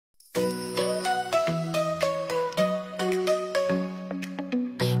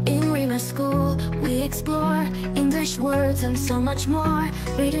explore English words and so much more.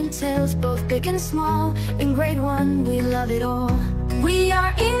 Reading tales both big and small. In grade 1 we love it all. We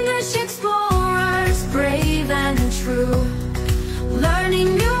are English explorers, brave and true.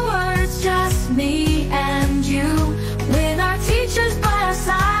 Learning new words, just me and you. With our teachers by our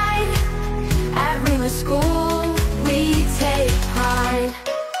side. At Reema School we take pride.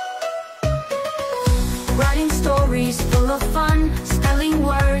 Writing stories full of fun, spelling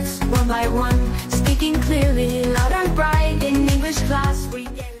words one by one, speaking clearly, loud and bright. In English class we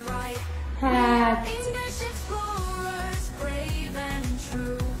get it right. English explorers, brave and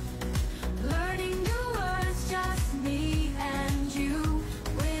true. Learning new words, just me and you.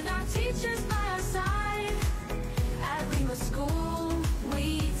 With our teachers by our side. At Reema School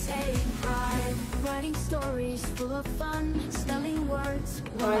we take pride. Writing stories full of fun, spelling words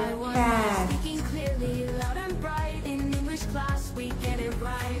one by one, speaking clearly, loud and bright. In English class we get it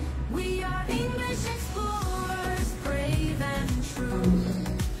right. We are English explorers, brave and true.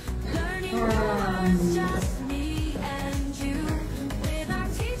 Learning words, just me and you. With our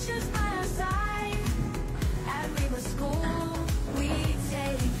teachers by our side. At Reema School we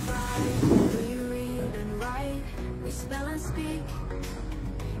take pride. We read and write, we spell and speak.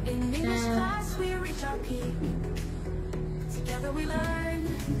 In English class we reach our peak. Together we learn,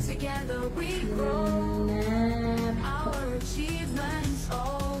 together we grow. Our achievements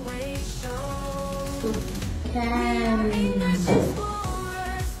always show. We are English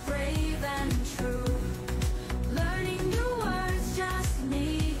explorers, brave and true. Learning new words, just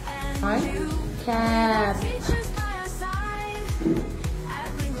me and you. With our teachers by our side. At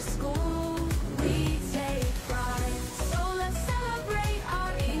Reema School we take pride. So let's celebrate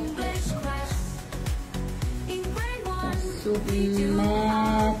our English class. In grade 1 we do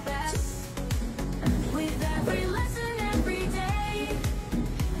our best. With every lesson every day.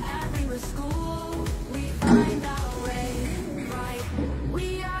 At Reema School we find our way. Right. We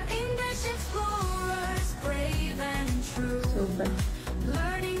are English explorers, brave and true.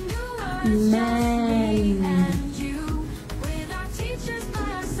 Learning new words, just me and you. With our teachers by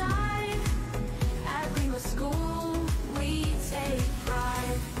our side. At Reema School we take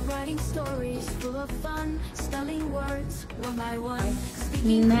pride. Writing stories full of fun, spelling words one by one,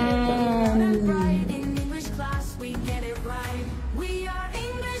 speaking clearly, loud and bright. In English class we get it right. We are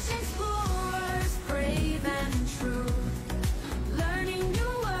English explorers, brave and true. Learning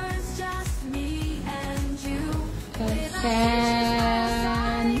new words, just me and you. With our teachers by our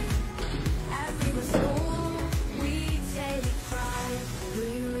side. At Reema School we take pride. We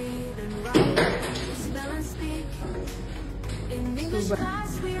read and write, we spell and speak. In English class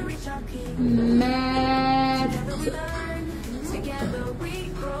we reach our peak. Together we learn, together we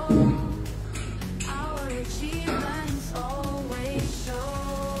grow. Our achievements always show.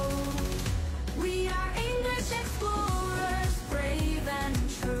 We are English explorers, brave and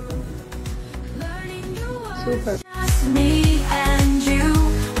true. Learning new words, just me and